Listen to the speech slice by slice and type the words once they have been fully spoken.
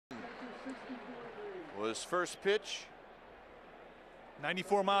was first pitch.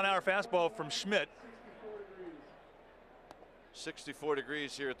 94-mile-an-hour fastball from Schmidt. 64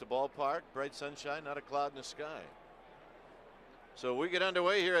 degrees here at the ballpark. Bright sunshine, not a cloud in the sky. So we get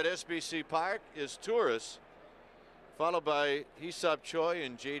underway here at SBC Park. Izturis, followed by Hee-Seop Choi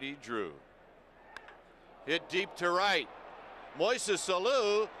and J.D. Drew. Hit deep to right. Moises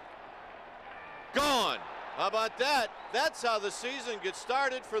Alou, gone. How about that? That's how the season gets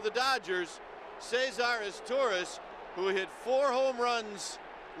started for the Dodgers. César Izturis, who hit 4 home runs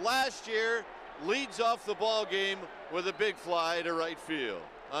last year, leads off the ball game with a big fly to right field.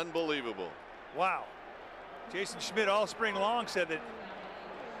 Unbelievable. Wow. Jason Schmidt all spring long said that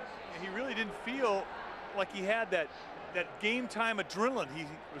he really didn't feel like he had that game time adrenaline. He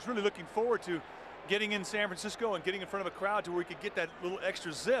was really looking forward to getting in San Francisco and getting in front of a crowd to where he could get that little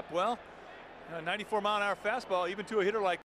extra zip. Well, 94-mile-an-hour fastball, even to a hitter like